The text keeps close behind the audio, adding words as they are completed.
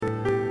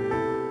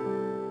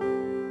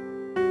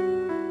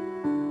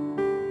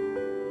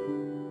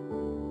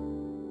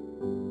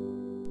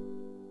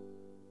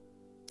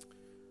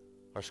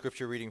Our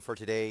scripture reading for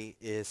today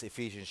is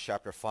Ephesians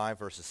chapter 5,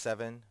 verses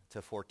 7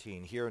 to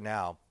 14. Hear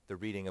now the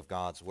reading of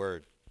God's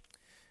word.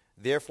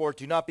 Therefore,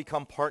 do not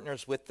become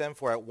partners with them,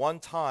 for at one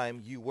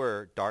time you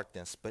were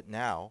darkness, but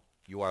now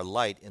you are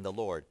light in the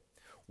Lord.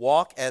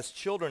 Walk as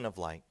children of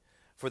light,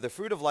 for the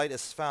fruit of light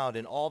is found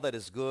in all that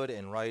is good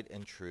and right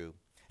and true.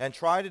 And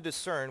try to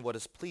discern what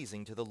is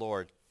pleasing to the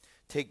Lord.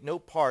 Take no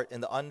part in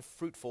the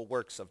unfruitful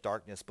works of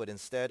darkness, but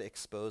instead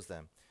expose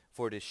them.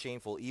 For it is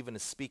shameful even to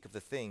speak of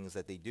the things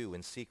that they do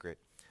in secret.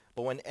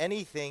 But when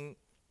anything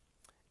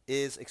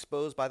is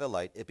exposed by the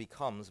light, it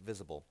becomes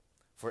visible.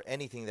 For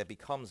anything that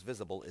becomes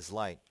visible is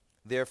light.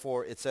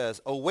 Therefore it says,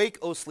 Awake,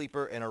 O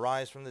sleeper, and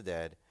arise from the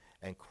dead,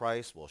 and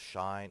Christ will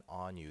shine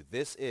on you.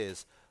 This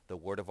is the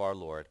word of our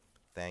Lord.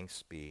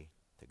 Thanks be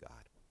to God.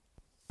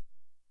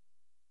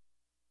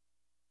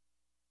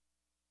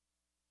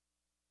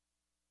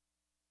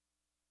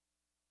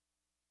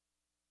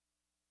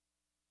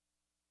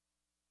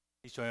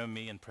 Please join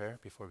me in prayer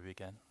before we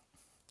begin.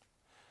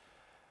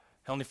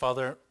 Heavenly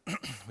Father,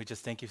 we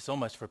just thank you so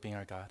much for being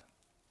our God.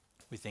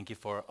 We thank you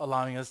for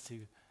allowing us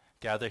to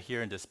gather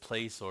here in this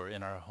place or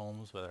in our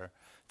homes with our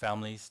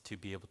families to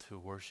be able to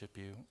worship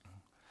you.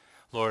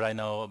 Lord, I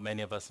know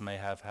many of us may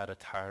have had a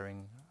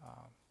tiring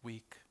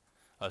week,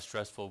 a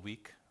stressful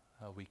week,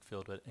 a week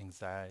filled with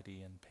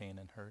anxiety and pain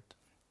and hurt.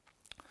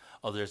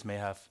 Others may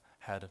have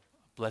had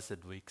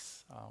blessed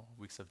weeks,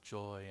 weeks of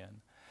joy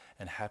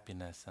and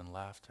happiness and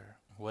laughter.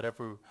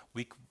 Whatever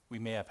week we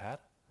may have had,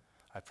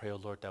 I pray, O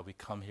Lord, that we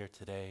come here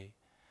today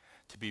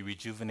to be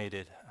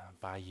rejuvenated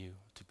by you,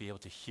 to be able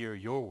to hear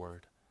your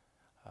word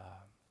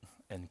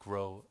and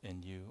grow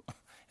in you,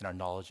 in our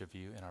knowledge of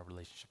you, in our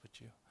relationship with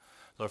you.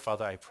 Lord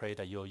Father, I pray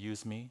that you'll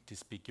use me to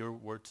speak your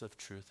words of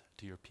truth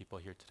to your people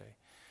here today.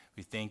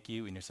 We thank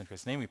you. In your Son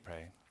Christ's name we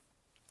pray.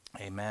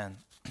 Amen.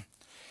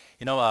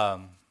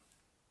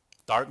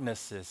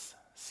 Darkness is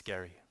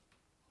scary.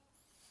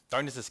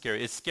 Darkness is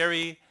scary. It's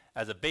scary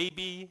as a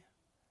baby.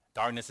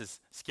 Darkness is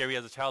scary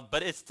as a child,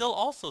 but it's still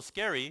also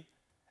scary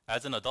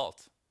as an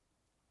adult.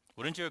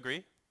 Wouldn't you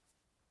agree?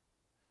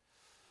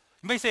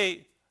 You may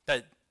say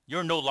that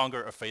you're no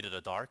longer afraid of the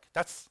dark.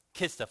 That's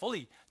kid stuff.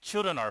 Only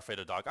children are afraid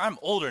of the dark. I'm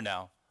older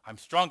now. I'm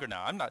stronger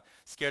now. I'm not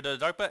scared of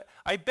the dark, but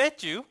I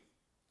bet you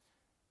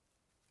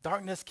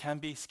darkness can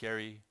be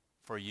scary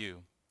for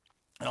you.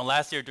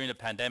 Last year during the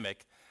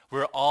pandemic, we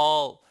were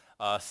all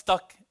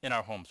stuck in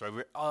our homes,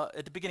 right?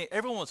 At the beginning,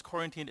 everyone was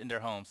quarantined in their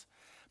homes.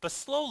 But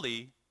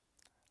slowly,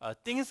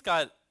 things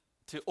got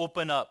to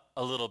open up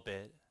a little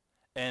bit,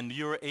 and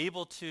you were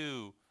able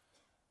to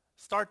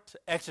start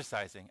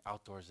exercising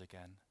outdoors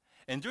again.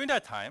 And during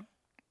that time,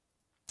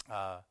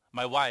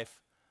 my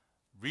wife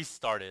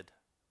restarted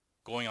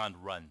going on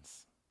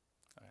runs.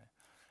 Right?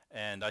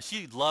 And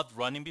she loved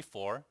running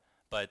before,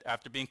 but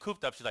after being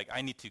cooped up, she's like,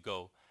 I need to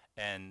go.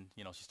 And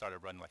she started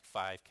running like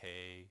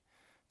 5K,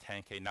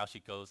 10K. Now she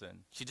goes and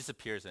she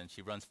disappears and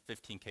she runs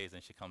 15Ks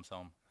and she comes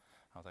home.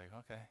 I was like,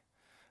 okay,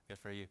 good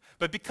for you.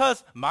 But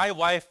because my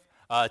wife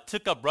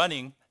took up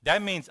running,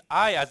 that means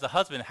I, as the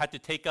husband, had to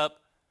take up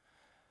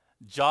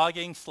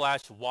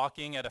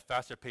jogging/walking at a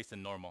faster pace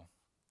than normal.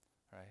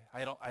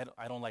 Right?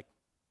 I don't like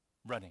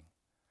running,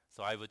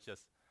 so I would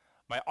just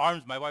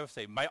my wife would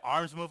say my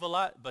arms move a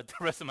lot, but the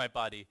rest of my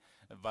body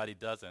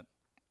doesn't.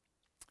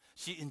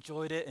 She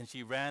enjoyed it and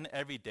she ran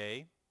every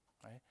day,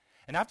 right?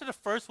 And after the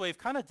first wave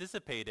kind of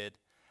dissipated,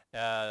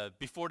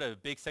 before the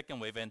big second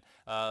wave, and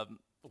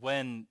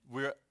when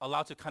we're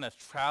allowed to kind of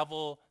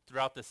travel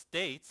throughout the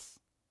states,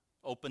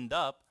 opened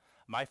up,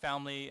 my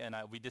family and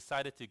we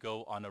decided to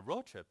go on a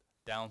road trip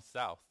down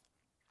south.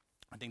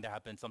 I think that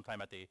happened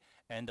sometime at the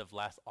end of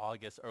last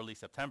August, early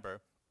September.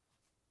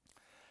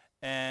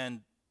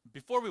 And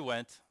before we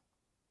went,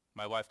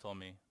 my wife told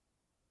me,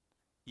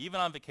 even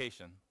on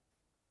vacation,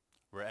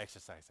 we're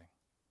exercising.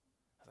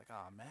 I was like,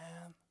 oh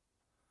man,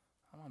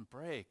 I'm on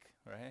break,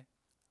 right?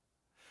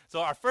 So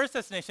our first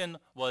destination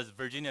was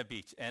Virginia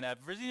Beach. And at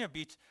Virginia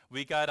Beach,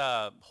 we got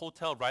a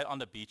hotel right on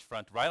the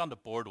beachfront, right on the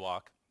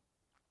boardwalk.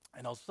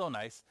 And it was so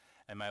nice.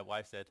 And my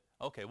wife said,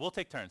 okay, we'll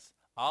take turns.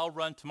 I'll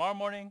run tomorrow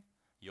morning,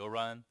 you'll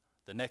run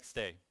the next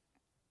day.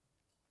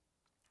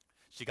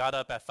 She got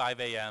up at 5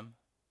 a.m.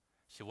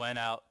 She went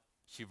out,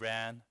 she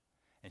ran,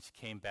 and she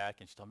came back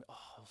and she told me,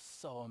 oh, it was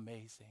so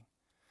amazing.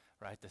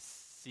 Right, the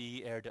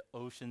sea air, the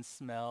ocean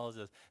smells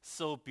is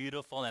so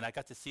beautiful, and I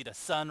got to see the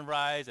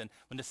sunrise, and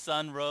when the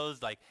sun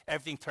rose, like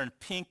everything turned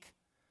pink.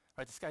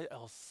 Right, the sky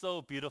was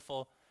so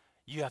beautiful.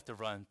 You have to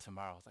run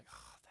tomorrow. I was like,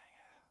 oh, dang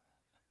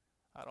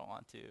it, I don't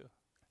want to,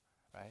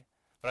 right?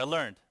 But I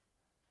learned,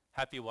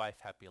 happy wife,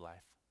 happy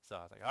life. So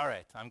I was like, all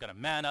right, I'm gonna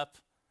man up,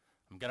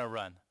 I'm gonna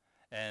run,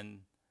 and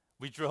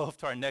we drove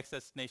to our next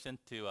destination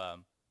to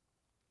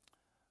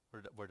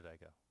where did I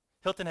go?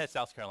 Hilton Head,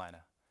 South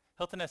Carolina.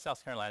 Hilton Head,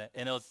 South Carolina,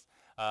 and it was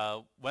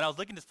when I was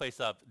looking this place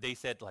up, they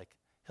said like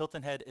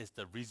Hilton Head is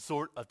the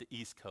resort of the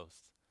East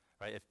Coast,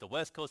 right? If the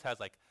West Coast has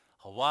like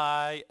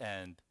Hawaii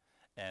and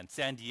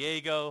San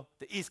Diego,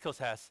 the East Coast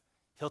has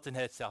Hilton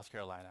Head, South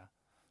Carolina.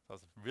 So I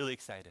was really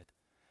excited.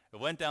 I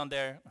went down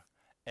there,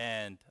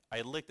 And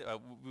I looked,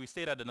 we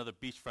stayed at another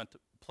beachfront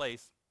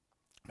place,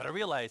 but I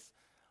realized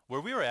where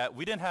we were at,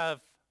 we didn't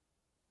have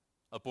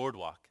a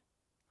boardwalk.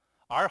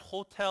 Our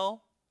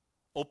hotel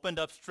opened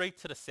up straight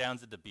to the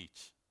sands of the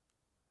beach.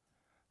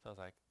 So I was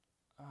like,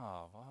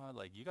 oh, well,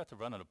 like you got to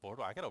run on a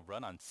boardwalk. I got to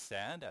run on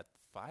sand at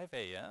 5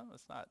 a.m.?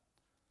 It's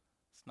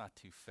not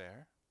too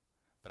fair.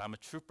 But I'm a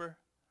trooper.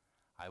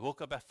 I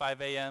woke up at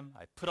 5 a.m.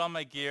 I put on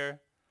my gear.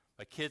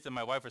 My kids and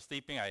my wife were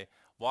sleeping. I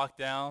walked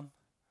down.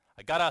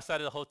 I got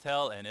outside of the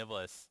hotel, and it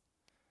was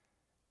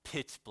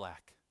pitch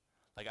black.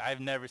 Like I've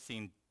never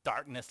seen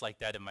darkness like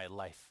that in my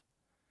life.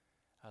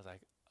 I was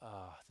like,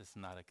 oh, this is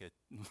not a good,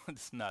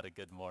 this is not a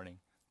good morning.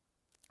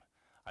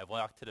 I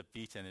walked to the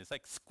beach, and it's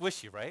like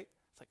squishy, right?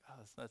 It's like, oh,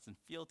 this doesn't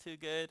feel too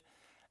good.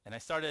 And I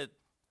started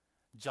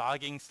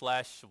jogging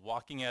 /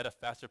 walking at a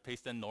faster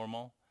pace than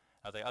normal.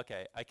 I was like,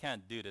 okay, I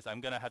can't do this.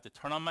 I'm going to have to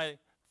turn on my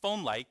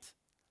phone light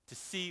to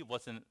see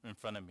what's in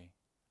front of me.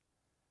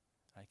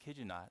 I kid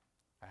you not.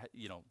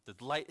 The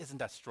light isn't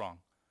that strong.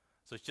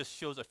 So it just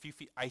shows a few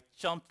feet. I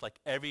jumped like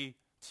every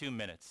 2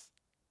 minutes.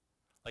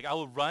 Like I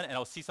would run and I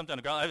would see something on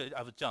the ground.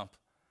 I would jump.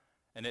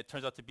 And it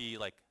turns out to be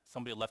like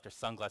somebody left their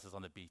sunglasses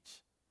on the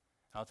beach.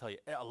 And I'll tell you,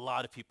 a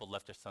lot of people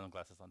left their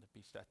sunglasses on the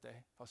beach that day.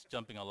 I was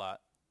jumping a lot.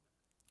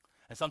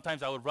 And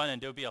sometimes I would run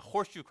and there would be a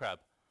horseshoe crab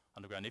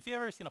on the ground. If you've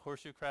ever seen a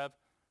horseshoe crab,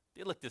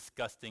 they look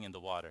disgusting in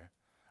the water,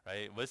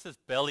 right? With this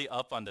belly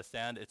up on the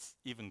sand, it's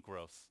even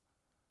gross,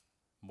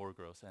 more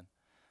gross. And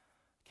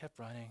I kept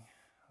running.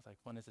 I was like,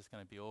 when is this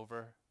going to be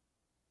over?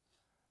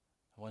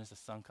 When is the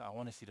sun come? I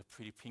want to see the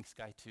pretty pink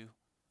sky too.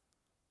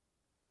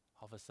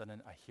 All of a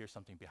sudden, I hear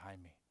something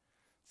behind me,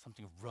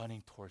 something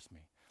running towards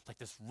me, like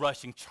this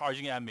rushing,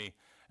 charging at me.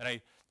 And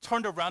I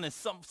turned around and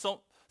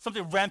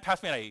something ran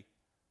past me, and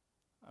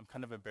I'm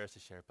kind of embarrassed to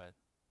share, but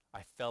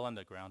I fell on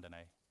the ground and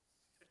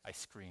I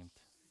screamed.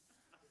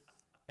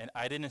 And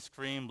I didn't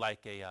scream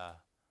like a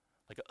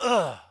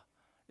ugh.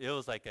 It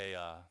was like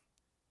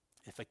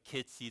if a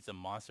kid sees a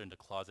monster in the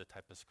closet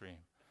type of scream,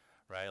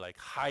 right? Like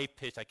high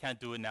pitched. I can't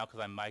do it now because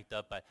I'm mic'd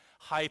up, but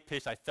high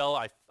pitched. I felt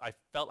like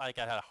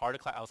I had a heart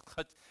attack. I was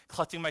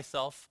clutching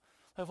myself.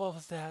 Like, what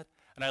was that?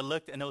 And I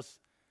looked, and it was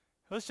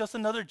just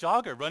another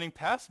jogger running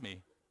past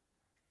me.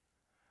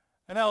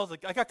 And I was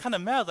like, I got kind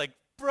of mad. I was like,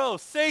 bro,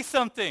 say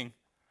something.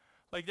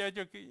 Like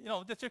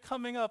that you're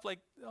coming up. Like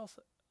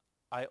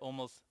I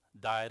almost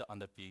died on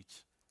the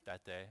beach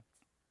that day.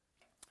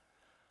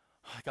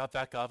 I got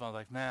back up and I was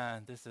like,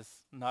 man, this is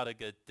not a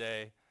good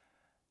day.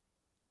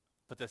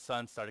 But the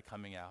sun started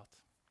coming out.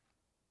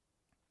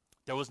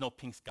 There was no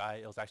pink sky.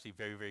 It was actually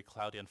very, very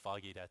cloudy and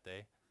foggy that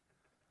day.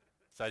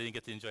 So I didn't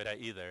get to enjoy that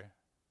either.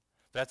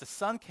 But as the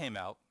sun came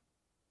out,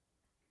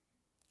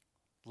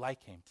 light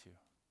came too.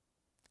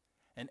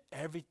 And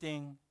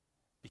everything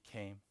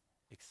became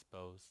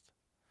exposed.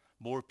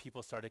 More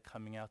people started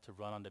coming out to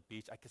run on the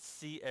beach. I could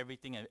see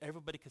everything, and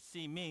everybody could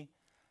see me.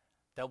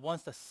 That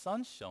once the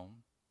sun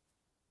shone,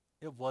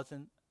 it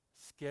wasn't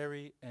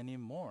scary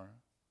anymore.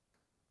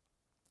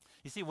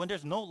 You see, when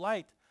there's no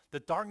light, the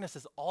darkness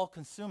is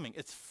all-consuming.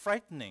 It's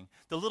frightening.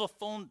 The little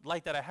phone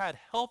light that I had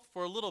helped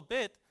for a little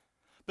bit,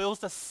 but it was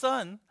the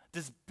sun,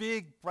 this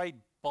big, bright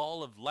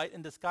ball of light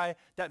in the sky,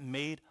 that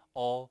made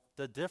all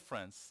the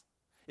difference.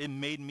 It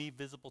made me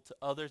visible to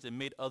others. It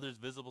made others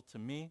visible to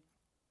me.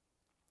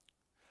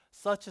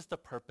 Such is the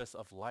purpose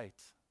of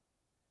light.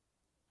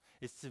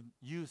 It's to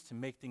use to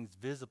make things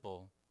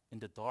visible in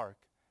the dark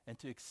and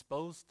to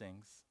expose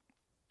things.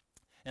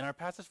 In our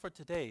passage for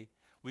today,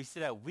 we see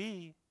that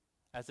we,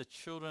 as the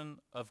children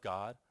of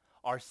God,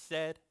 are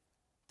said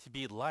to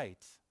be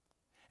light.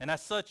 And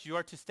as such, you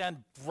are to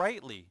stand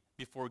brightly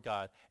before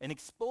God and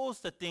expose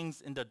the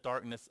things in the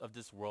darkness of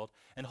this world,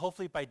 and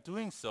hopefully by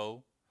doing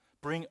so,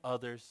 bring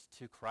others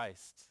to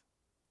Christ.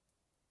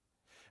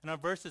 In our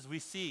verses, we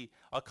see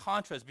a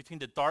contrast between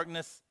the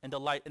darkness and the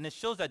light. And it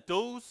shows that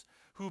those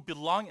who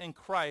belong in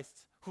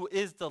Christ, who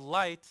is the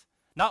light,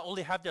 not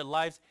only have their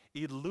lives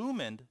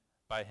illumined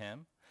by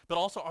him, but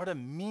also are the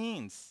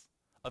means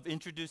of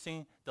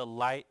introducing the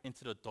light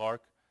into the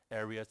dark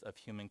areas of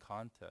human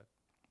contact.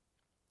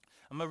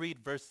 I'm going to read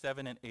verse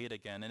 7 and 8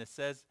 again. And it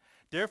says,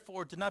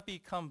 therefore, do not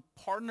become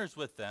partners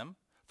with them,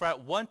 for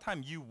at one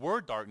time you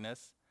were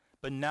darkness,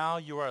 but now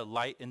you are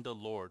light in the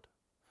Lord.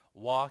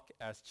 Walk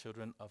as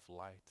children of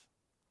light.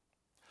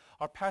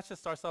 Our passage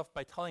starts off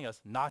by telling us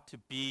not to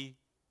be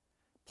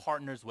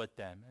partners with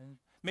them. And it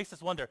makes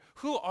us wonder,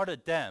 who are the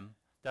them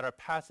that our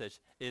passage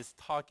is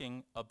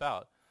talking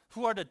about?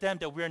 Who are the them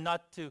that we're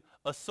not to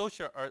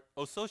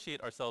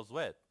associate ourselves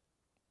with?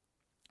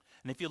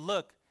 And if you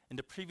look in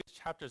the previous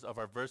chapters of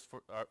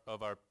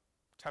our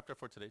chapter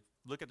for today,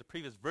 look at the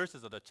previous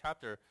verses of the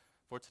chapter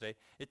for today,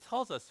 it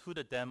tells us who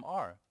the them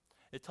are.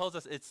 It tells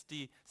us it's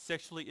the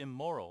sexually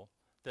immoral,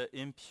 the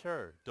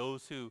impure,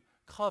 those who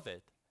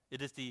covet.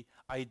 It is the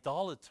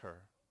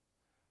idolater,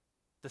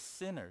 the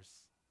sinners.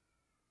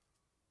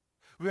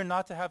 We are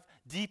not to have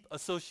deep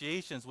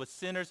associations with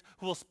sinners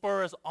who will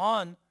spur us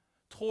on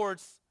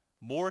towards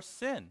more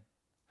sin.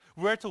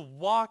 We are to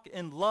walk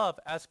in love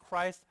as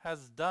Christ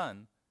has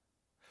done.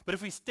 But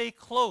if we stay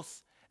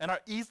close and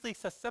are easily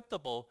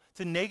susceptible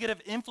to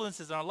negative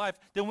influences in our life,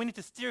 then we need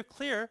to steer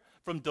clear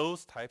from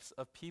those types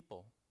of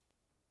people.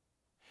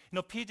 You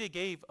know, PJ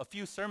gave a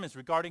few sermons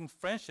regarding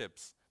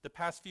friendships the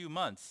past few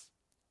months.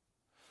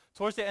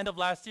 Towards the end of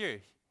last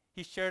year,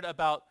 he shared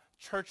about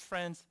church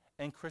friends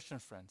and Christian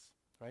friends,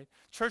 right?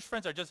 Church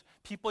friends are just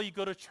people you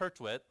go to church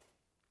with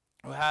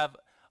who have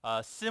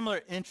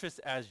similar interests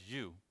as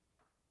you.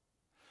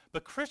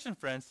 But Christian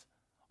friends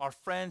are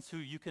friends who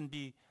you can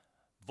be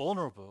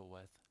vulnerable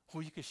with,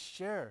 who you can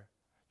share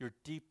your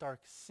deep,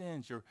 dark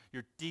sins, your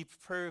deep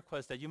prayer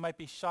requests that you might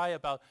be shy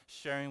about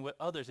sharing with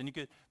others, and you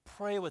could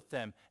pray with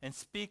them and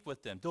speak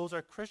with them. Those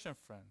are Christian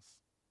friends.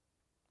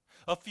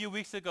 A few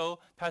weeks ago,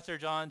 Pastor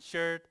John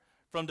shared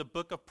from the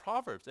book of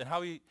Proverbs and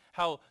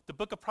how the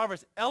book of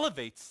Proverbs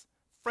elevates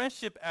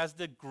friendship as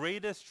the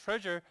greatest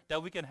treasure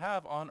that we can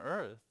have on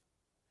earth.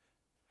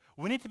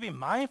 We need to be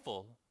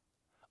mindful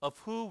of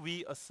who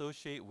we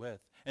associate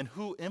with and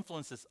who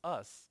influences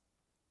us.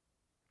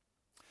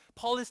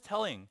 Paul is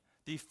telling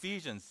the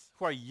Ephesians,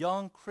 who are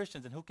young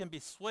Christians and who can be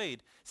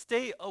swayed,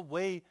 stay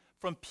away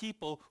from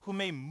people who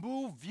may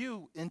move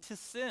you into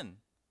sin.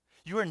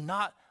 You are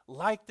not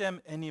like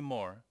them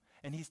anymore.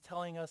 And he's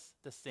telling us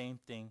the same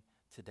thing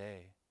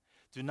today.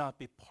 Do not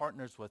be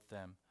partners with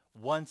them.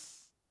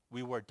 Once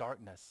we were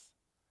darkness,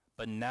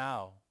 but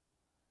now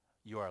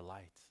you are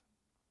light.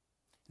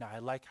 Now, I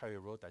like how he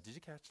wrote that. Did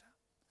you catch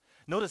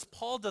that? Notice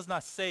Paul does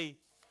not say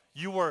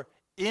you were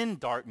in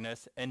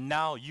darkness and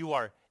now you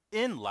are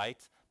in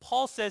light.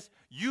 Paul says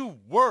you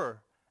were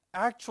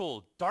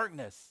actual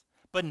darkness,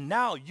 but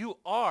now you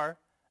are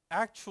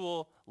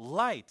actual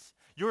light.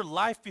 Your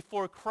life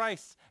before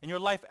Christ and your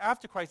life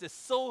after Christ is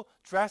so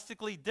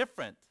drastically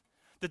different.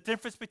 The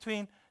difference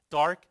between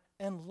dark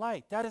and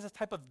light. That is a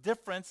type of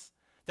difference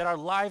that our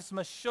lives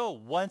must show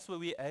once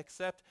we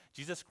accept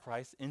Jesus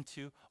Christ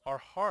into our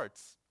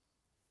hearts.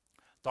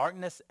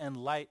 Darkness and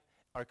light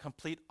are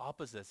complete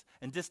opposites.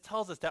 And this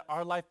tells us that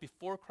our life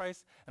before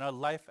Christ and our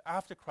life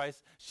after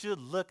Christ should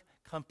look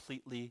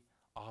completely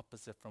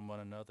opposite from one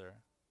another.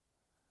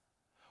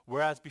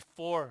 Whereas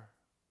before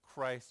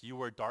Christ, you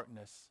were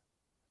darkness.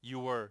 You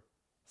were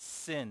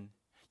sin.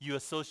 You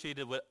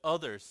associated with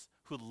others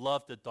who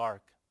loved the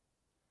dark.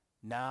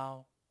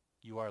 Now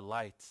you are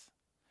light.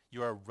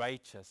 You are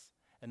righteous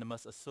and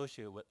must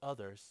associate with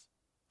others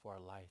who are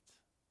light.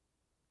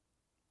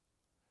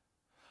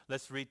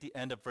 Let's read the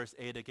end of verse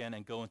 8 again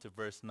and go into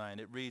verse 9.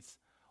 It reads,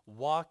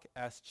 "Walk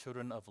as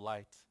children of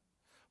light,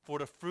 for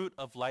the fruit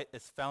of light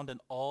is found in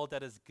all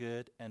that is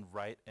good and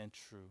right and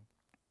true."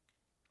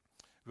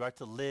 We are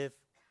to live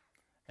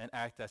and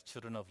act as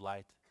children of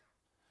light.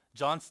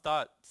 John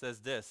Stott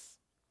says this,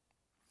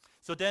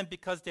 "So then,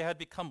 because they had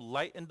become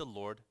light in the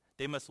Lord,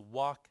 they must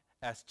walk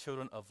as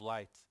children of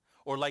light,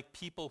 or like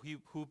people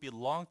who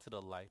belong to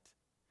the light.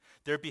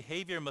 Their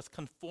behavior must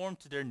conform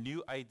to their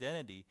new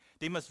identity.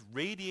 They must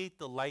radiate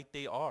the light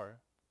they are.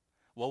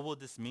 What will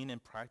this mean in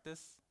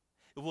practice?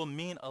 It will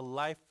mean a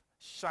life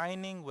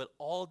shining with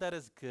all that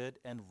is good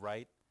and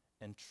right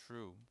and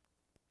true."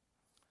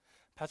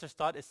 Pastor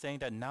Stott is saying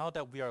that now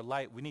that we are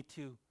light, we need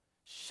to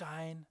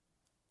shine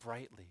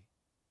brightly.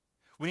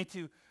 We need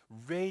to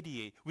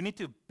radiate. We need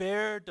to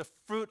bear the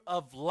fruit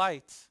of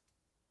light,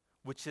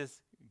 which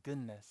is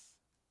goodness.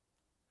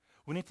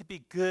 We need to be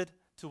good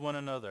to one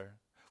another.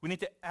 We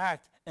need to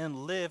act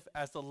and live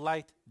as the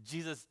light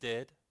Jesus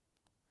did,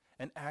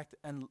 and act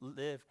and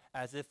live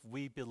as if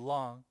we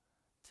belong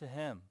to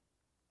him.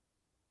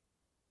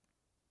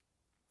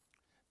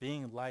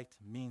 Being light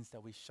means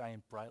that we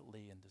shine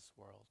brightly in this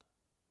world.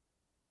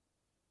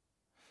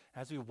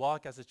 As we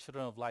walk as the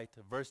children of light,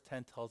 verse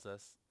 10 tells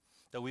us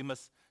that we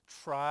must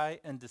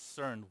try and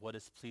discern what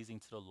is pleasing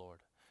to the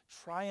Lord.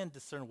 Try and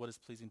discern what is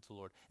pleasing to the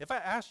Lord. If I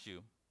asked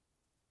you,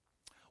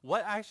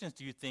 what actions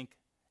do you think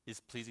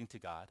is pleasing to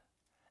God?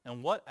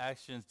 And what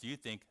actions do you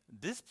think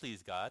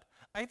displease God?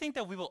 I think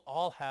that we will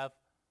all have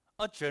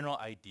a general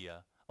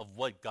idea of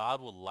what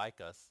God would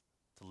like us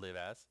to live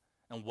as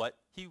and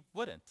what he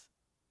wouldn't.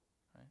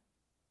 Right?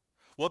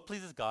 What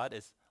pleases God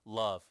is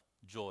love,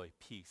 joy,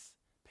 peace,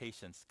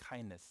 patience,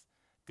 kindness,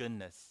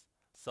 goodness,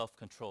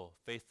 self-control,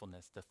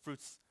 faithfulness, the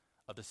fruits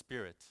of the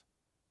Spirit.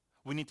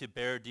 We need to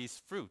bear these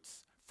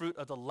fruits. Fruit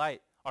of the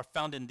light are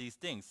found in these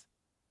things.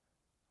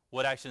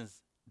 What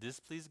actions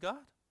displease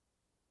God?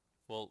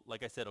 Well,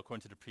 like I said,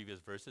 according to the previous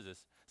verses,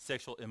 is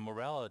sexual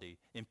immorality,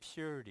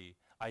 impurity,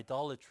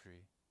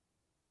 idolatry.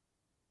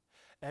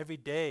 Every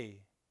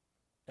day,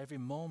 every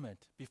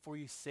moment, before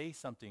you say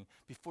something,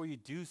 before you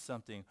do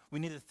something, we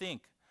need to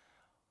think,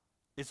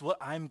 is what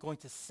I'm going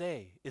to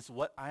say, is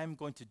what I'm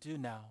going to do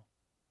now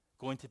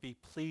going to be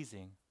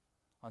pleasing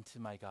unto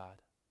my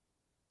God?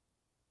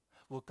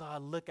 Will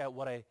God look at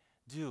what I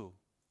do,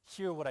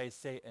 hear what I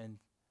say, and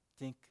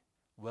think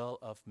well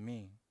of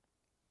me?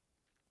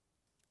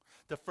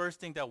 The first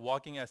thing that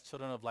walking as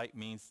children of light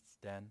means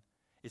then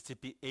is to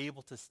be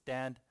able to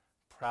stand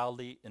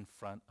proudly in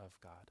front of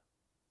God.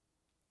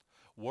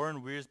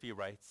 Warren Wiersbe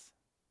writes,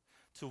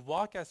 "To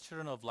walk as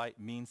children of light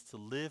means to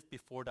live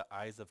before the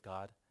eyes of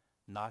God,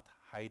 not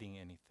hiding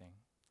anything.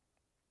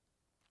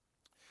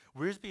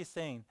 Wiersbe is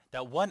saying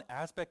that one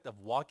aspect of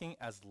walking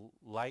as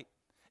light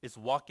is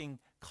walking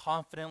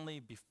confidently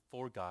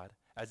before God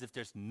as if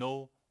there's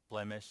no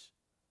blemish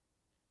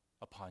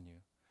upon you,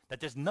 that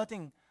there's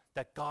nothing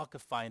that God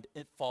could find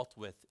fault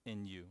with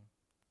in you.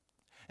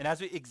 And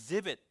as we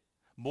exhibit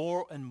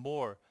more and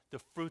more the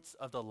fruits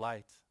of the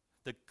light,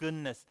 the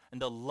goodness and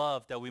the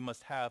love that we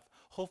must have,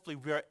 hopefully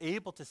we are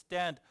able to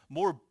stand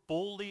more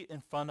boldly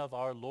in front of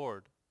our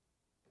Lord.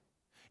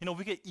 You know,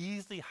 we could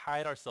easily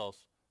hide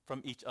ourselves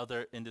from each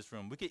other in this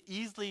room. We could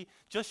easily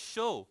just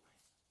show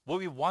what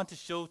we want to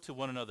show to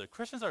one another.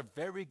 Christians are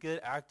very good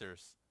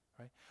actors,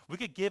 right? We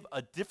could give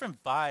a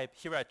different vibe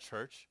here at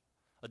church,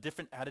 a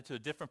different attitude,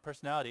 a different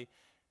personality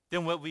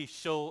than what we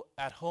show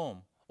at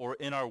home or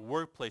in our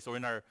workplace or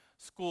in our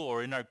school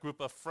or in our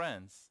group of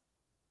friends.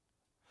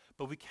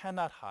 But we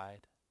cannot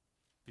hide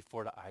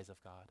before the eyes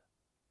of God.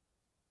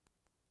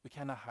 We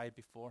cannot hide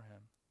before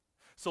him.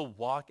 So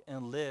walk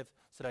and live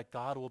so that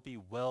God will be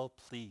well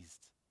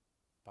pleased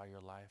by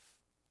your life.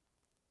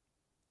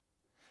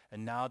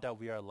 And now that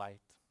we are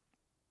light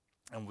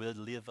and we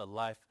live a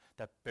life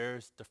that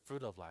bears the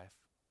fruit of life,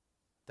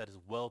 that is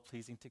well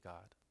pleasing to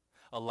God,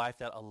 a life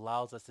that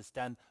allows us to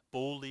stand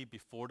boldly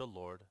before the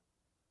Lord,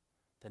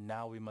 then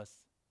now we must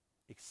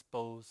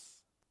expose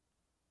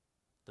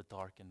the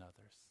dark in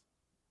others.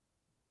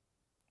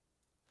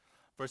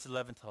 Verse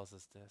 11 tells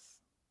us this: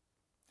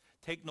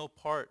 take no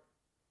part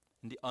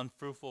in the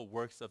unfruitful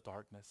works of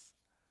darkness,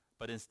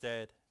 but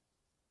instead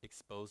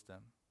expose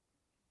them.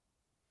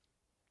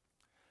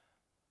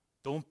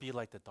 Don't be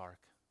like the dark,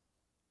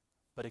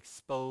 but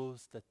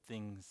expose the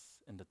things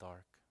in the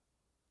dark.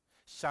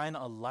 Shine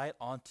a light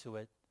onto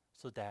it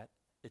so that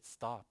it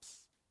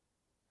stops.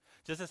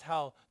 Just as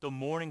how the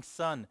morning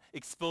sun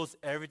exposed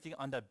everything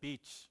on that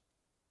beach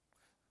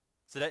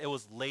so that it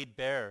was laid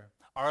bare,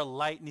 our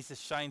light needs to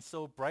shine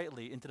so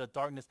brightly into the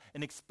darkness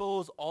and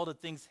expose all the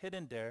things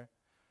hidden there,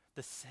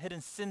 the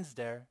hidden sins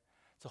there,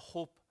 to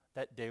hope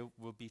that there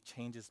will be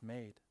changes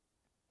made.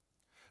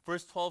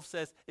 Verse 12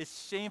 says,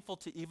 it's shameful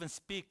to even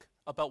speak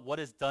about what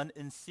is done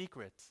in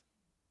secret.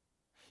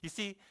 You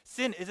see,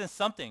 sin isn't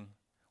something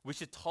we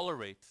should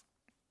tolerate.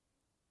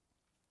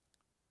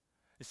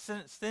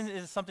 Sin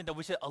is something that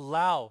we should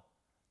allow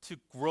to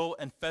grow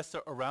and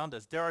fester around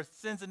us. There are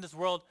sins in this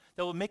world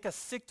that will make us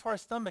sick to our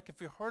stomach if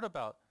we heard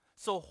about.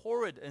 So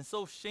horrid and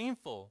so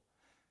shameful.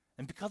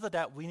 And because of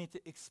that, we need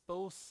to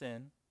expose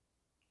sin,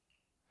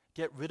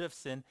 get rid of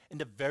sin in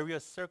the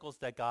various circles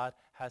that God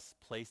has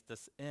placed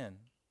us in.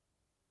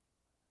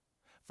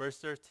 Verse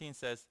 13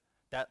 says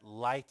that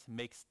light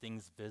makes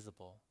things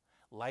visible.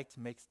 Light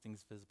makes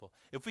things visible.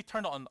 If we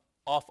turn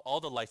off all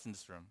the lights in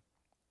this room,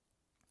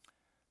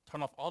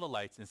 turn off all the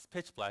lights, and it's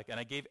pitch black, and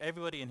I gave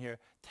everybody in here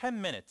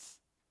 10 minutes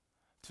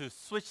to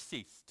switch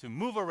seats, to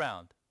move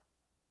around,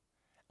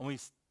 and we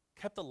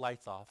kept the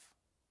lights off,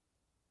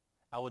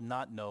 I would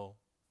not know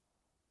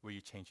where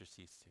you changed your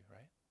seats to,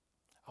 right?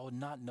 I would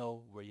not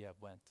know where you have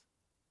went.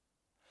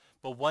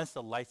 But once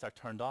the lights are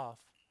turned off,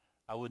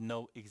 I would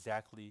know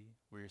exactly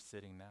where you're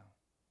sitting now.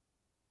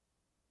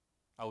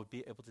 I would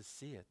be able to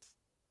see it.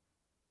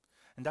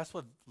 And that's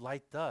what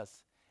light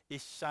does.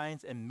 It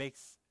shines and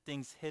makes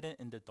things hidden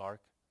in the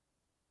dark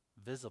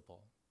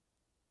visible.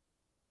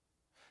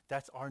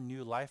 That's our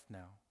new life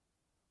now.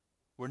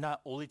 We're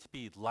not only to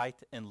be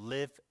light and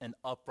live an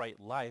upright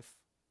life,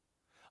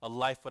 a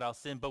life without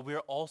sin, but we're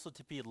also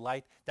to be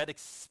light that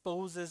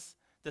exposes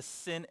the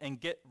sin and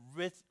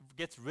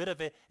gets rid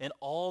of it in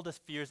all the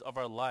spheres of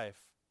our life.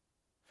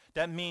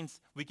 That means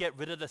we get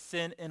rid of the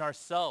sin in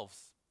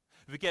ourselves.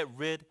 We get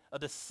rid of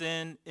the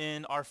sin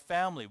in our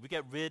family. We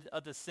get rid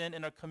of the sin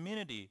in our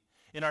community,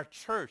 in our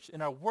church,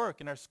 in our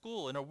work, in our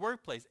school, in our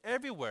workplace,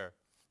 everywhere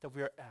that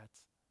we are at.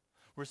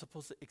 We're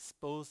supposed to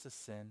expose the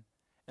sin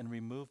and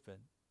remove it.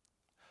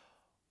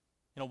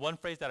 You know, one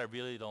phrase that I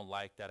really don't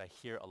like, that I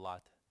hear a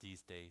lot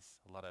these days,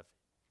 a lot of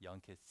young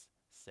kids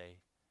say,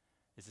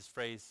 is this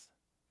phrase,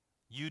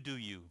 you do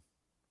you.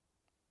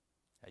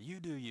 Yeah, you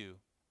do you.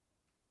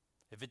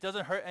 If it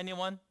doesn't hurt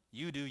anyone,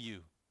 you do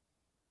you.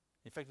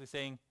 Effectively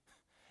saying,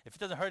 if it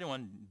doesn't hurt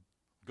anyone,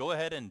 go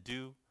ahead and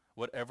do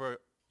whatever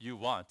you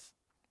want.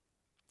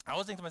 I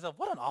was thinking to myself,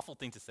 what an awful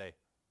thing to say.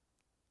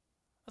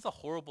 That's a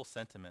horrible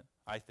sentiment,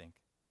 I think.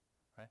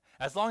 Right?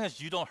 As long as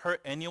you don't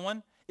hurt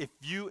anyone, if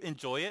you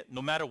enjoy it,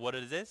 no matter what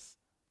it is,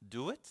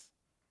 do it.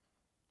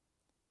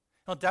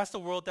 No, that's the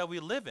world that we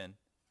live in.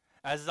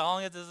 As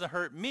long as it doesn't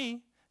hurt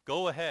me,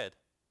 go ahead.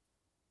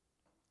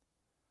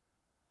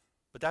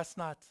 But that's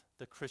not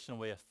the Christian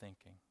way of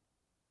thinking.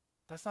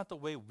 That's not the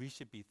way we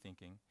should be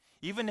thinking.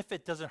 Even if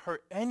it doesn't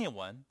hurt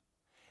anyone,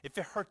 if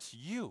it hurts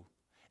you,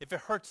 if it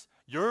hurts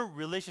your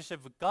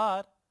relationship with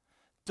God,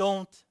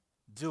 don't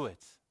do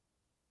it.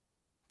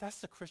 That's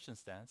the Christian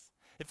stance.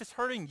 If it's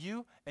hurting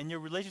you and your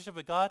relationship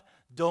with God,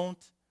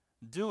 don't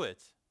do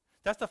it.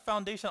 That's the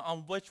foundation on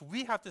which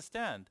we have to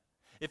stand.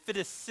 If it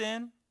is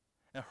sin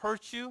and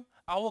hurts you,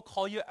 I will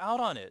call you out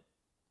on it.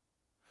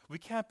 We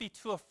can't be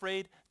too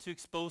afraid to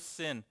expose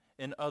sin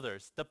in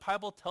others. The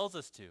Bible tells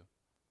us to.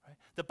 Right?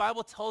 The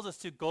Bible tells us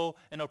to go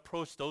and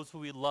approach those who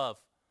we love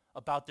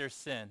about their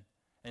sin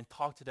and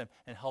talk to them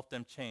and help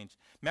them change.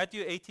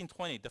 Matthew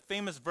 18:20, the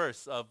famous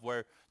verse of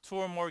where two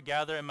or more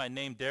gather in my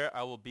name, there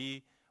I will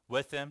be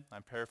with them.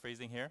 I'm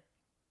paraphrasing here.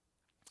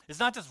 It's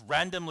not just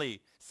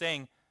randomly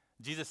saying,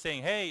 Jesus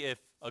saying, hey, if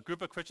a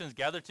group of Christians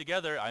gather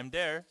together, I'm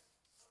there.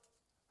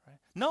 Right?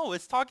 No,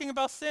 it's talking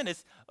about sin.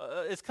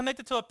 It's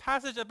connected to a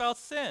passage about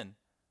sin,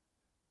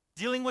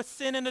 dealing with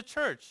sin in the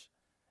church.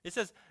 It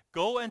says,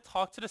 go and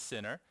talk to the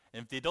sinner,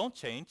 and if they don't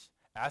change,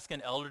 ask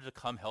an elder to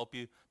come help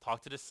you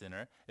talk to the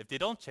sinner. If they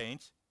don't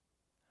change,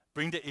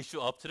 bring the issue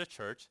up to the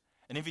church,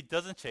 and if he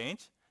doesn't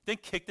change, then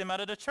kick them out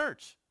of the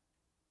church.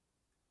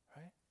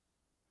 Right?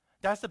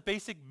 That's the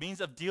basic means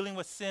of dealing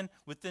with sin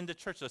within the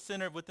church, the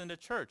sinner within the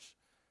church.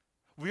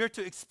 We are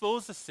to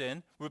expose the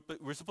sin.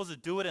 We're supposed to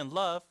do it in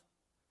love.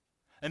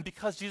 And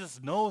because Jesus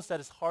knows that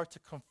it's hard to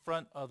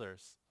confront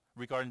others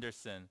regarding their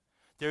sin,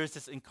 there is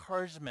this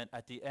encouragement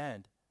at the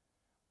end.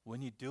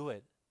 When you do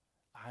it,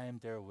 I am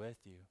there with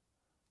you.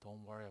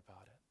 Don't worry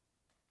about it.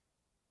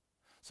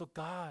 So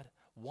God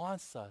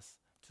wants us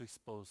to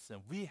expose sin.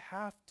 We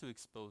have to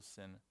expose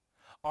sin.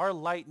 Our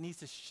light needs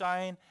to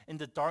shine in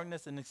the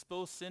darkness and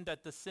expose sin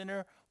that the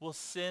sinner will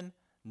sin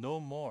no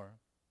more.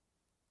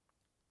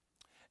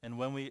 And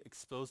when we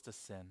expose the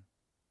sin,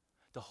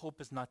 the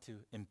hope is not to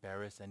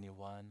embarrass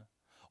anyone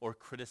or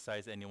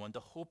criticize anyone. The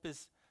hope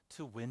is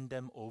to win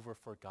them over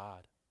for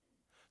God,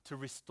 to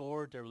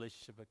restore their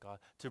relationship with God,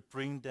 to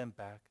bring them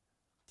back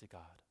to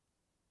God.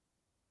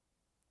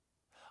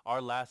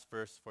 Our last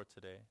verse for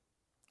today,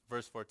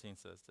 verse 14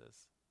 says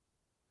this.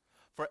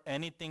 For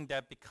anything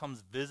that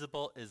becomes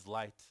visible is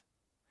light.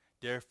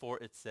 Therefore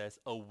it says,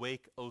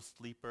 awake, O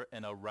sleeper,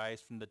 and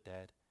arise from the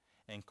dead,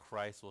 and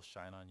Christ will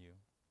shine on you.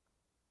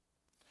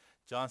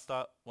 John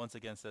Stott once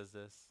again says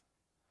this.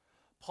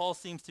 Paul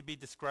seems to be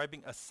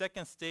describing a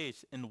second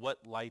stage in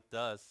what light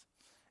does.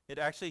 It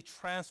actually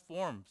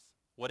transforms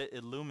what it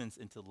illumines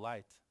into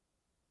light.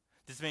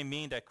 This may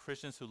mean that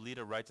Christians who lead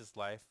a righteous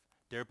life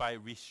thereby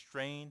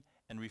restrain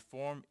and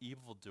reform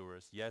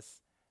evildoers,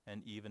 yes,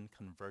 and even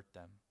convert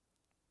them.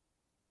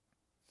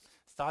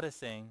 Stott is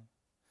saying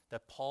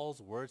that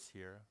Paul's words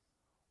here,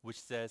 which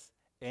says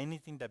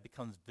anything that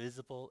becomes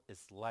visible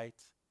is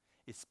light,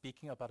 is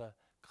speaking about a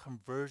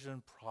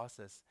conversion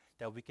process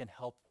that we can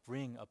help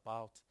bring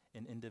about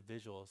in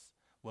individuals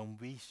when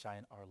we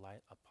shine our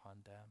light upon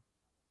them.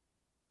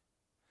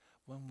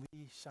 When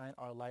we shine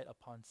our light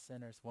upon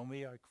sinners, when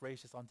we are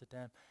gracious unto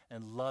them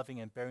and loving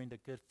and bearing the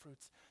good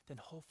fruits, then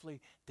hopefully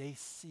they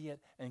see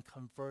it and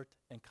convert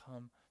and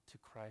come to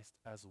Christ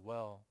as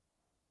well.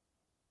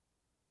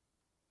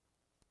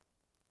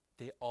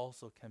 They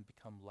also can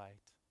become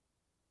light.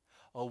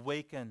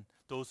 Awaken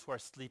those who are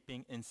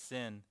sleeping in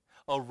sin.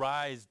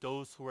 Arise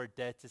those who are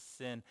dead to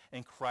sin,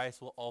 and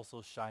Christ will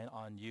also shine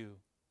on you.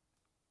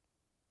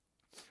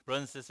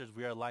 Brothers and sisters,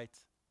 we are light.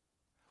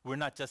 We're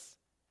not just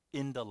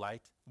in the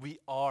light. We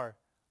are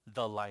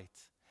the light.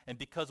 And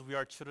because we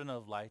are children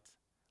of light,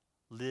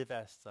 live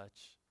as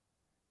such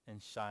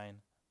and shine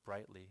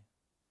brightly.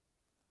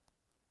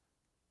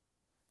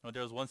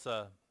 There was once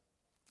a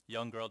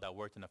young girl that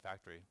worked in a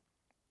factory.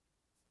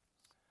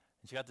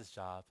 And she got this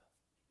job,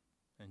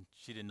 and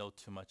she didn't know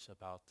too much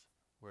about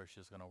where she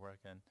was going to work.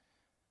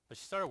 But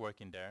she started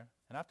working there,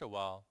 and after a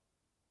while,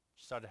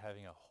 she started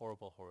having a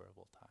horrible,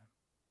 horrible time.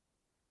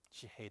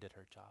 She hated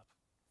her job.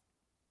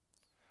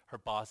 Her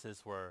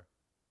bosses were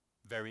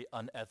very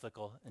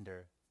unethical in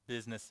their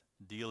business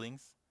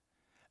dealings,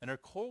 and her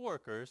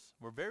coworkers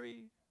were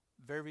very,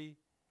 very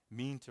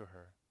mean to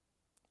her.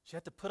 She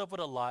had to put up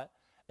with a lot,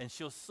 and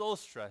she was so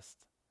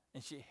stressed,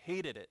 and she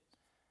hated it.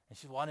 And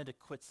she wanted to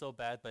quit so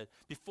bad, but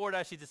before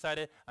that she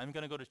decided, I'm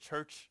going to go to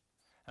church,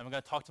 and I'm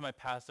going to talk to my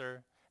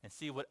pastor and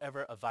see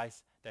whatever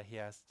advice that he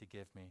has to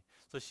give me.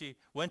 So she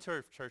went to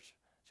her church,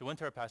 she went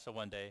to her pastor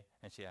one day,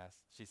 and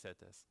she said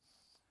this,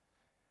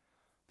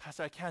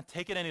 Pastor, I can't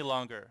take it any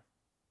longer.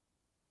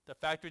 The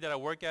factory that I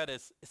work at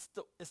it's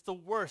the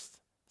worst.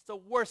 It's the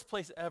worst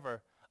place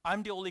ever.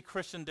 I'm the only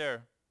Christian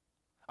there.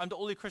 I'm the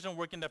only Christian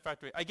working in that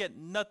factory. I get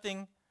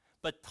nothing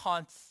but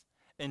taunts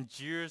and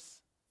jeers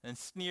and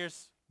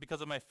sneers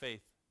because of my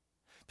faith.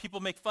 People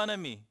make fun of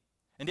me,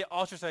 and they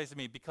ostracize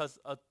me because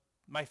of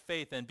my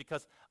faith and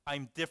because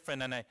I'm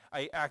different and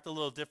I act a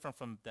little different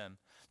from them.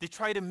 They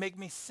try to make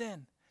me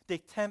sin. They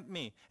tempt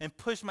me and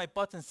push my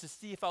buttons to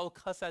see if I will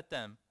cuss at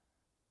them.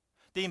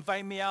 They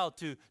invite me out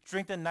to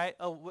drink the night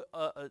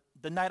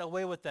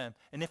away with them.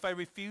 And if I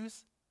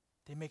refuse,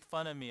 they make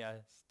fun of me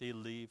as they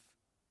leave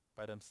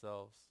by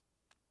themselves.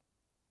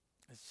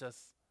 It's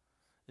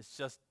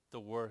just the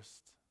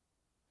worst.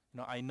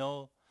 I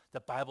know the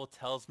Bible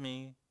tells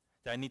me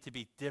that I need to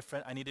be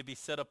different. I need to be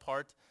set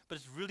apart. But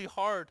it's really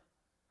hard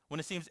when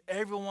it seems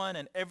everyone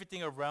and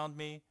everything around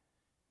me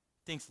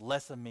thinks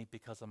less of me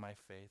because of my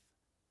faith.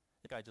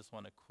 I think I just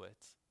want to quit.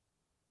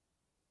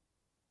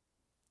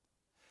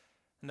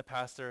 And the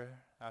pastor,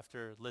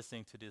 after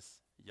listening to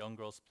this young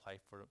girl's plight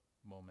for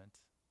a moment,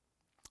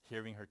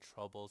 hearing her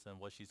troubles and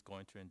what she's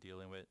going through and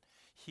dealing with,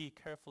 he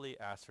carefully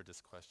asked her this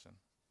question.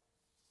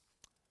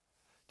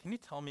 can you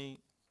tell me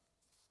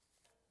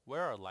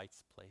where are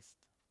lights placed?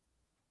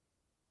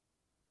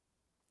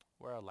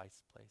 Where are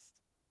lights placed?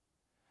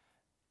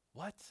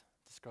 What?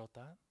 This girl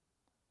thought.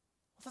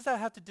 What does that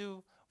have to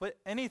do with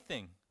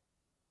anything?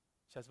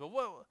 She asked, but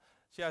what?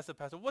 She asked the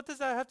pastor, what does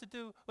that have to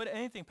do with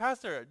anything?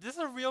 Pastor, this is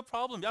a real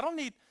problem. I don't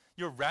need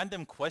your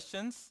random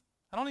questions.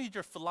 I don't need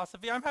your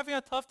philosophy. I'm having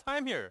a tough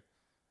time here.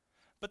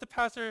 But the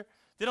pastor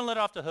didn't let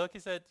her off the hook. He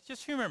said,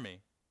 just humor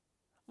me.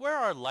 Where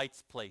are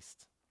lights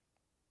placed?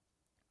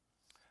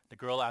 The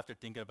girl, after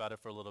thinking about it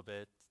for a little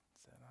bit,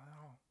 said,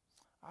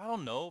 I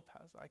don't know,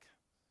 Pastor. Like,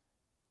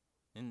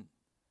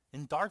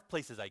 in dark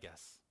places, I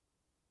guess.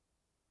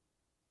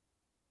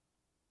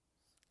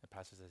 The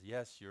pastor says,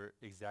 yes, you're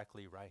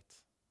exactly right.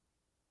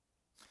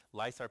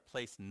 Lights are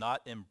placed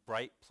not in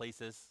bright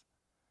places,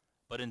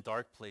 but in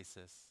dark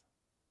places.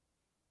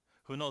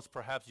 Who knows,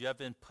 perhaps you have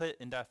been put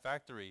in that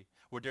factory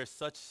where there's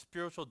such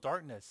spiritual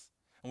darkness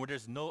and where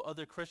there's no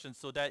other Christians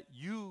so that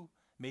you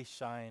may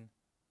shine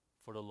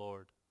for the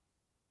Lord.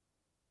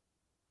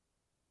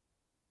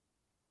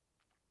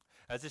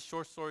 As this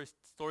short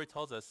story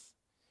tells us,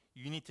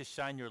 you need to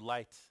shine your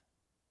light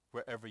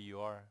wherever you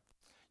are.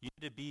 You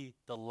need to be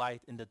the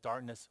light in the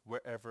darkness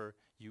wherever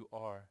you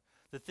are.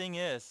 The thing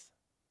is,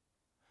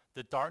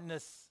 the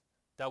darkness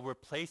that we're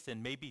placed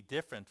in may be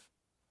different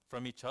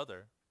from each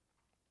other.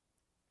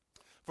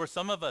 For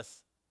some of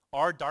us,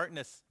 our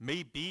darkness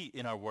may be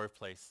in our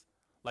workplace,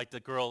 like the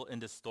girl in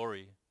this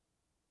story,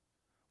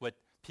 with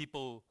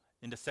people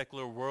in the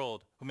secular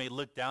world who may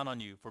look down on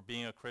you for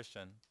being a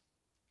Christian.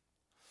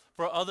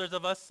 For others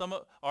of us,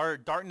 our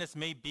darkness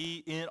may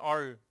be in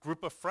our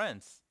group of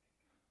friends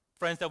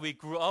that we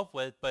grew up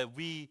with, but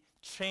we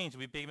changed,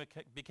 we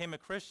became a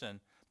Christian,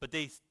 but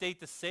they stayed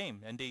the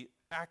same and they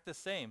act the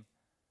same.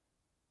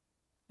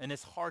 And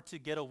it's hard to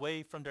get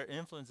away from their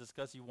influences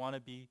because you want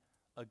to be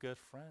a good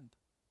friend.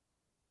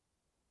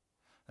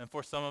 And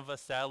for some of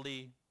us,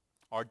 sadly,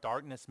 our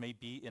darkness may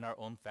be in our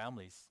own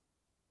families.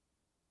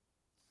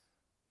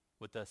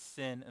 With the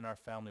sin in our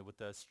family, with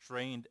the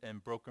strained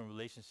and broken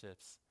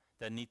relationships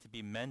that need to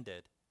be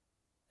mended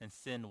and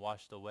sin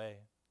washed away.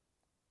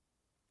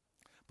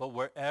 But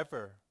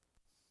wherever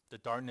the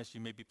darkness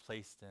you may be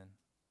placed in,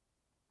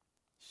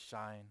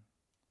 shine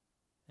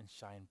and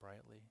shine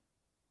brightly.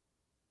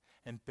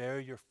 And bear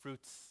your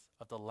fruits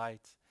of the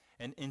light,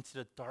 and into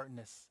the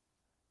darkness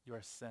you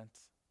are sent.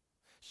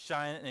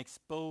 Shine and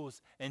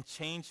expose and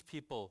change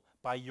people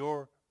by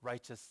your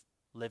righteous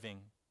living.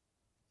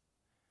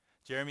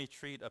 Jeremy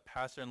Treat, a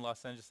pastor in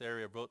Los Angeles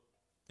area, wrote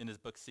in his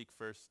book, Seek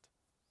First,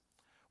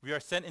 we are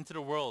sent into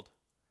the world,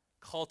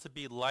 called to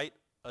be light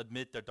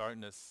amid the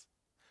darkness.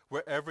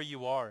 Wherever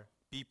you are,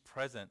 be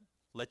present.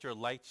 Let your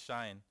light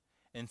shine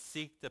and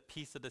seek the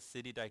peace of the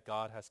city that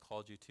God has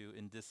called you to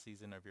in this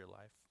season of your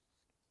life.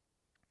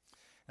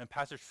 And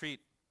Pastor Treat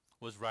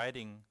was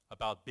writing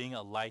about being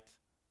a light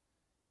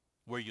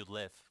where you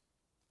live.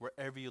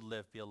 Wherever you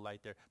live, be a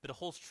light there. But it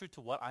holds true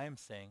to what I am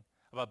saying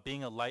about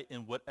being a light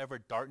in whatever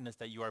darkness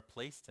that you are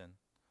placed in.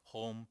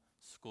 Home,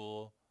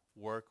 school,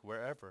 work,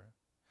 wherever.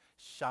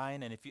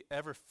 Shine, and if you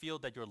ever feel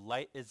that your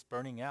light is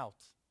burning out,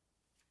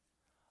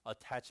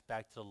 attach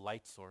back to the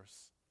light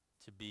source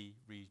to be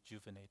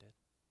rejuvenated.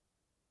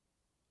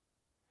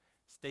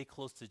 Stay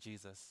close to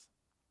Jesus.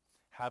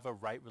 Have a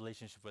right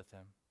relationship with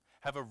him.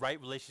 Have a right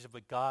relationship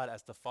with God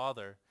as the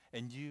Father,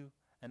 and you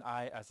and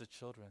I as the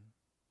children.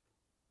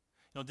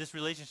 You know, this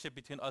relationship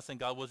between us and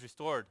God was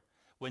restored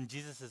when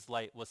Jesus'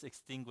 light was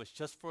extinguished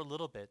just for a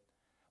little bit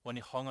when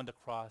he hung on the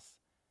cross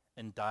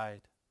and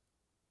died.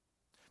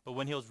 But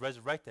when he was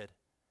resurrected,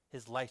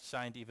 his light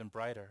shined even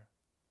brighter.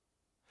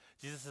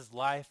 Jesus'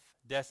 life,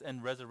 death,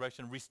 and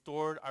resurrection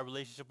restored our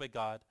relationship with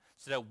God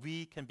so that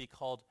we can be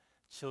called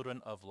children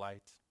of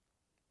light.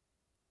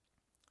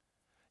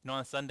 You know,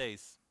 on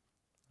Sundays,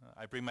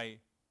 I bring my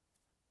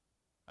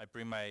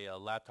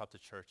laptop to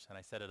church and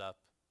I set it up.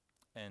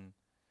 And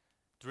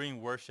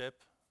during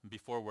worship,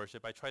 before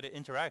worship, I try to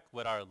interact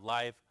with our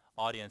live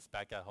audience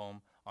back at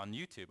home on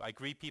YouTube. I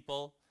greet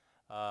people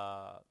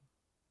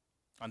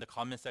on the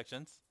comment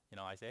sections. You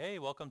know, I say, hey,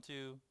 welcome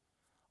to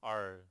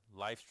our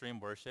live stream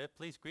worship.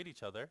 Please greet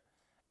each other.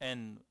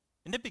 And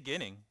in the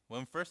beginning,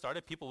 when we first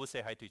started, people would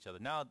say hi to each other.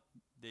 Now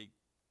they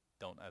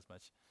don't as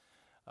much.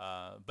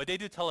 But they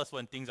do tell us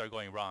when things are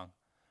going wrong.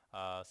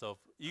 So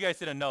you guys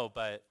didn't know,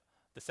 but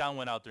the sound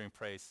went out during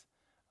praise,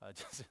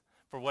 just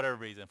for whatever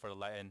reason, for the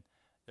light. And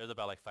there's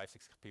about like 5-6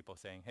 people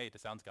saying, hey, the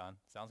sound's gone,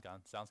 sound's gone,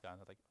 sound's gone. I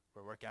was like,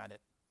 we're working on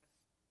it.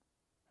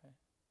 Okay.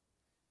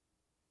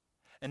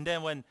 And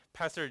then when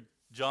Pastor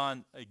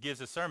John gives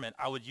a sermon,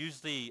 I would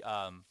usually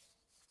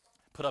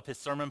put up his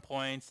sermon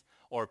points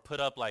or put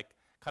up like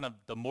kind of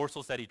the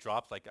morsels that he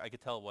drops. Like I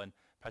could tell when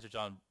Pastor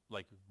John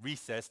like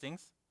re-says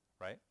things,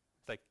 right?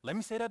 It's like, let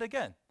me say that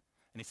again.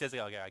 And he says,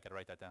 okay, I got to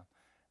write that down.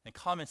 And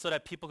comment so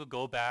that people could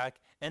go back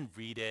and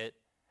read it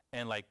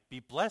and like be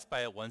blessed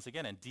by it once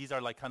again. And these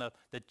are like kind of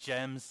the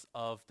gems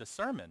of the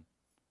sermon.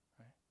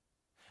 Right?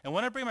 And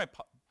when I bring my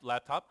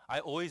laptop, I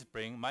always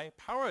bring my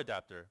power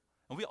adapter.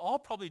 And we all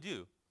probably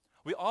do.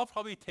 We all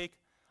probably take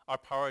our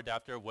power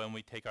adapter when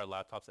we take our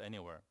laptops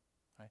anywhere.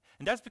 Right?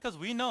 And that's because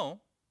we know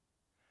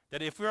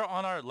that if we're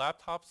on our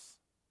laptops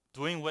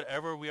doing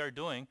whatever we are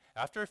doing,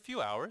 after a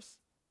few hours,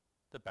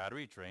 the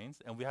battery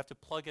drains and we have to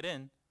plug it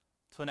in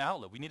to an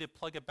outlet. We need to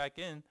plug it back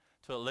in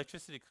to an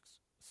electricity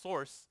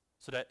source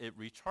so that it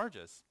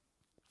recharges.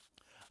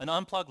 An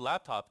unplugged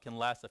laptop can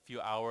last a few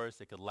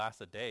hours, it could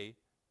last a day,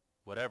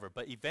 whatever,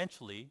 but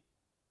eventually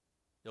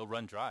it'll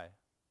run dry.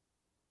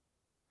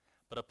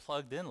 But a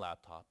plugged in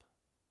laptop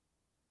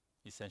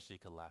essentially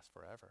could last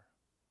forever.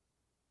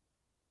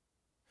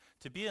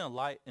 To be a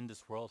light in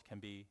this world can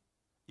be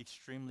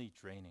extremely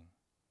draining.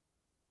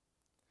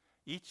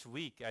 Each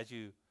week as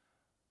you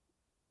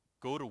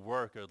go to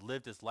work or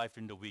live this life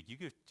during the week, you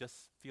could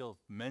just feel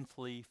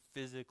mentally,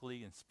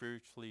 physically, and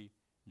spiritually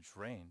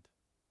drained.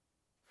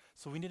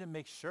 So we need to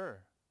make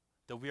sure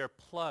that we are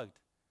plugged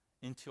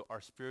into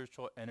our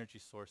spiritual energy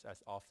source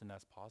as often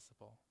as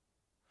possible.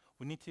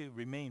 We need to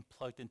remain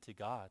plugged into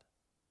God.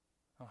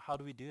 How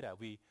do we do that?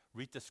 We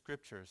read the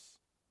scriptures.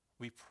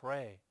 We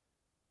pray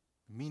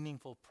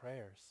meaningful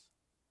prayers.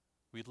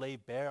 We lay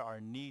bare our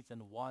needs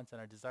and wants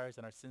and our desires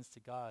and our sins to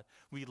God.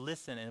 We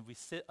listen and we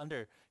sit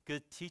under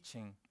good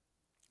teaching.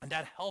 And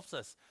that helps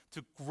us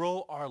to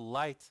grow our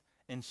light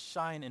and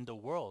shine in the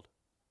world.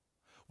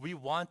 We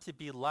want to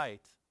be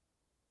light.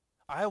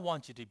 I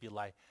want you to be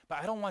light, but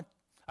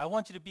I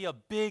want you to be a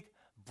big,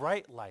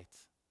 bright light.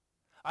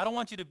 I don't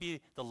want you to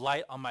be the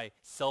light on my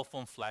cell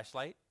phone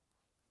flashlight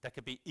that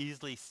could be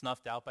easily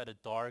snuffed out by the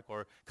dark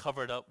or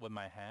covered up with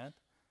my hand.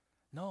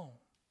 No,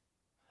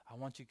 I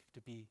want you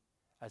to be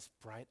as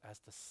bright as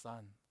the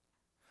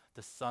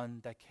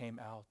sun that came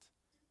out,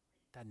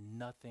 that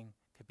nothing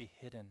could be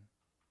hidden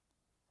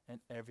and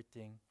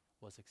everything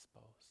was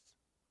exposed.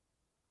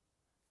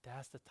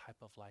 That's the type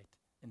of light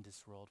in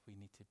this world we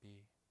need to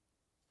be.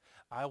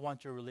 I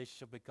want your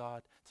relationship with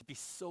God to be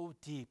so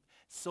deep,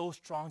 so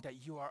strong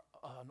that you are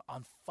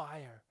on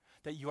fire,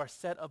 that you are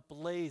set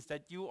ablaze,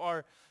 that you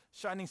are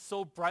shining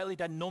so brightly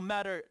that no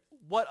matter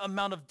what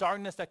amount of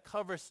darkness that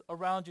covers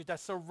around you, that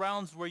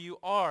surrounds where you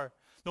are,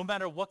 no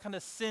matter what kind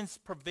of sins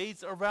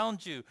pervades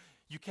around you,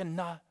 you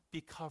cannot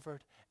be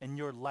covered, and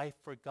your life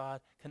for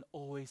God can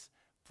always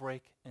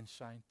break and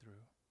shine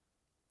through.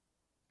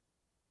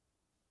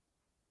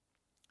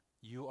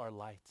 You are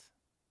light,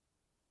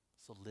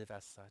 so live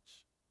as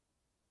such.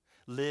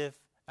 Live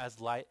as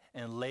light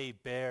and lay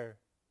bare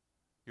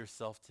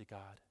yourself to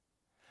God.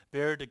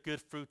 Bear the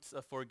good fruits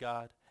for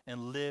God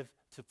and live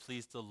to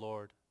please the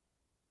Lord.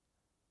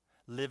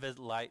 Live as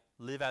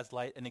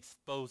light and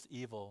expose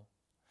evil.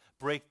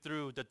 Break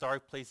through the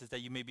dark places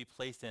that you may be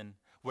placed in,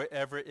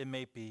 wherever it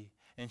may be,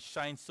 and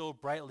shine so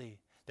brightly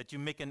that you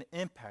make an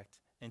impact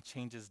and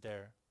changes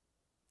there.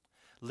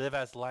 Live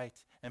as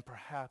light and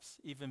perhaps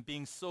even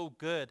being so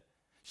good,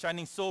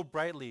 shining so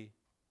brightly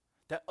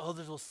that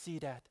others will see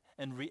that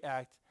and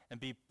react and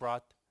be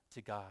brought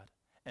to God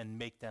and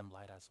make them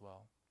light as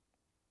well.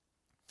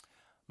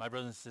 My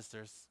brothers and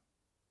sisters,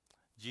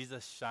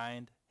 Jesus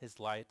shined his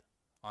light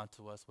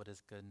onto us with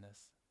his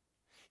goodness.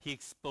 He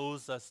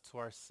exposed us to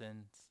our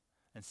sins,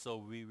 and so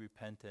we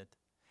repented,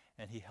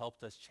 and he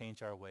helped us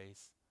change our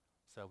ways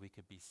so that we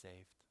could be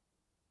saved.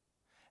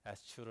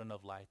 As children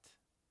of light,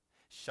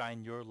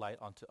 shine your light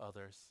onto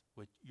others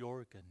with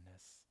your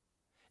goodness.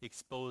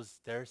 Expose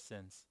their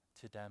sins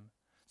to them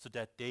so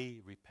that they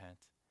repent,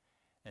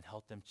 and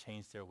help them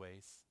change their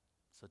ways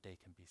so they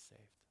can be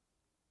saved.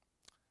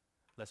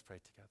 Let's pray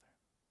together.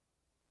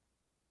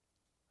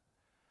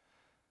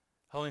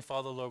 Heavenly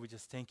Father, Lord, we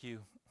just thank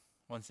you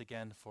once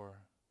again for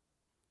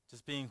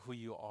just being who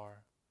you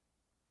are.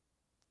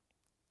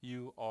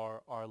 You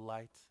are our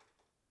light,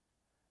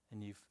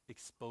 and you've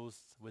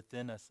exposed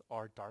within us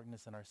our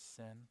darkness and our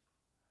sin.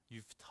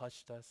 You've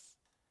touched us,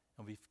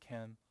 and we've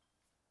come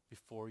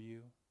before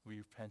you. We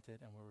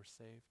repented, and we were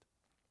saved.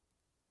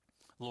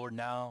 Lord,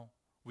 now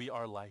we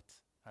are light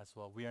as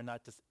well. We are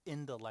not just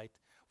in the light,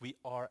 we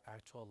are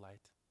actual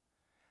light.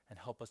 And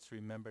help us to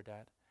remember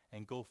that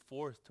and go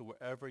forth to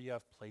wherever you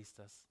have placed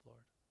us,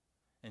 Lord,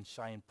 and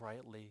shine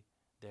brightly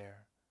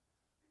there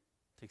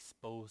to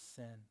expose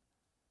sin,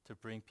 to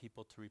bring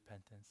people to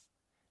repentance,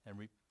 and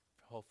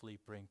hopefully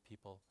bring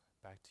people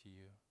back to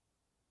you.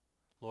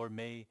 Lord,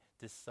 may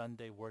this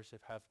Sunday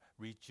worship have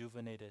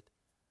rejuvenated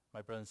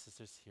my brothers and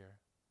sisters here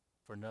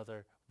for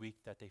another week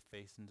that they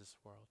face in this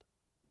world.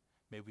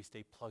 May we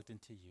stay plugged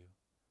into you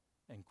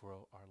and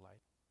grow our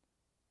light.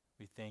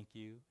 We thank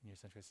you. In your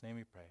Son's name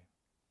we pray.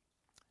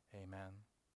 Amen.